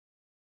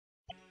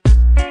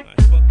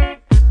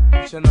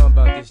What you know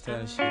about this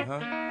kind of shit, huh?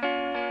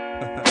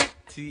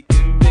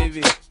 TM,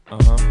 baby. Come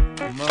on.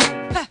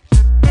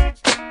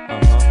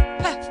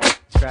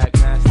 Track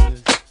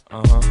masters.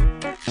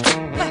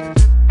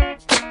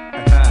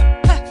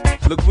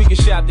 Look, we can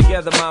shop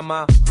together,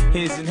 mama.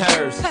 His and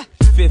hers.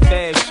 Fifth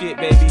Ave shit,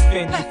 baby,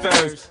 Fendi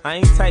first. I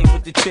ain't tight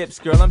with the chips,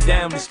 girl, I'm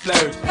down to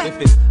splurge. If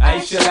it's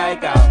ice you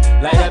like,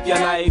 I'll light up your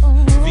life.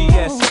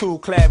 VS cool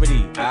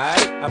clarity,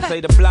 alright? I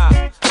play the block.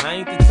 I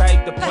ain't the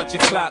type to punch a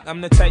clock.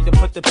 I'm the type to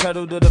put the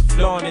pedal to the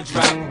floor and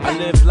drop. I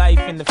live life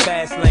in the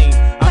fast lane.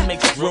 I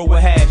mix drill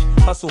with hash.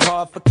 Hustle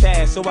hard for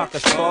cash so I can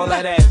spoil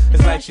that ass.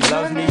 It's like she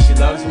loves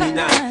me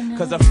not.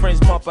 Cause her friends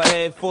pump her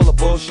head full of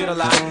bullshit a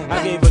lot.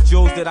 I gave her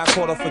jewels that I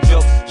caught her for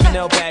jokes.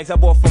 Chanel bags I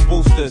bought from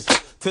Boosters.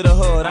 To the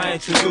hood, I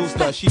introduced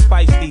her, she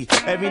feisty.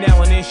 Every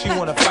now and then she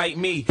wanna fight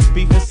me.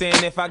 Beefing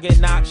saying if I get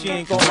knocked, she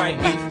ain't gon' write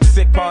me.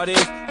 Sick part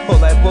is, all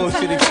that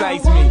bullshit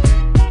excites me.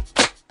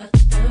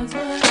 That's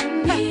what I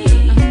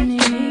need.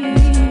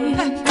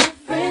 My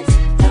friends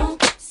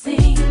don't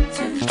seem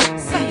to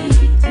see.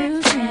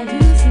 That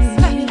you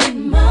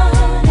see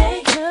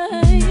money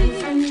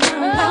from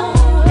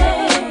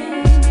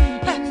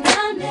and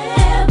I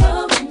never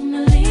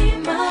wanna leave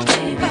my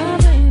baby.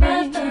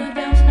 My love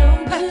don't know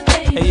good,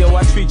 baby. Hey yo,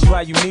 I treat you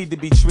how you need to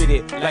be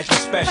treated, like you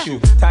special.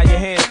 Tie your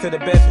hands to the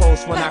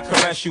bedpost when I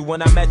caress you.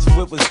 When I met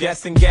you, it was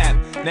Guess and Gap.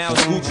 Now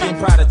it's Gucci and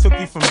Prada. Took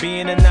you from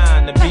being a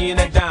 9 to being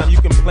a dime.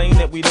 You complain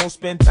that we don't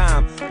spend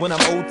time when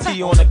I'm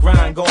OT on the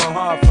grind, going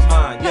hard for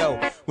mine. Yo,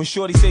 when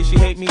shorty say she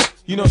hate me,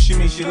 you know she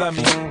means she love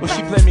me. When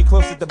she play me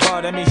close at the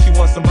bar, that means she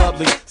wants some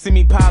bubbly. See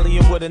me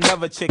polying with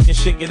another chick and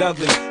shit get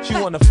ugly. She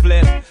wanna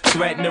flip,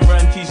 threaten to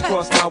run, keys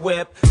cross my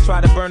whip.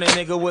 Try to burn a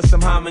nigga with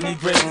some hominy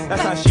grip.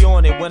 That's how she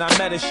on it. When I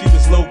met her, she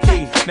was low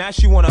key. Now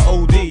she wanna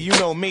OD, you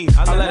know me.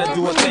 I let her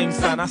do her thing,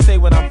 son. I say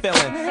what I'm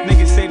feeling.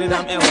 Niggas say that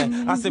I'm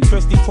illin'. I said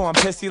Christy, for I'm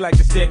pissy like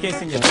the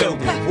staircase in your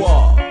building.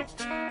 Whoa.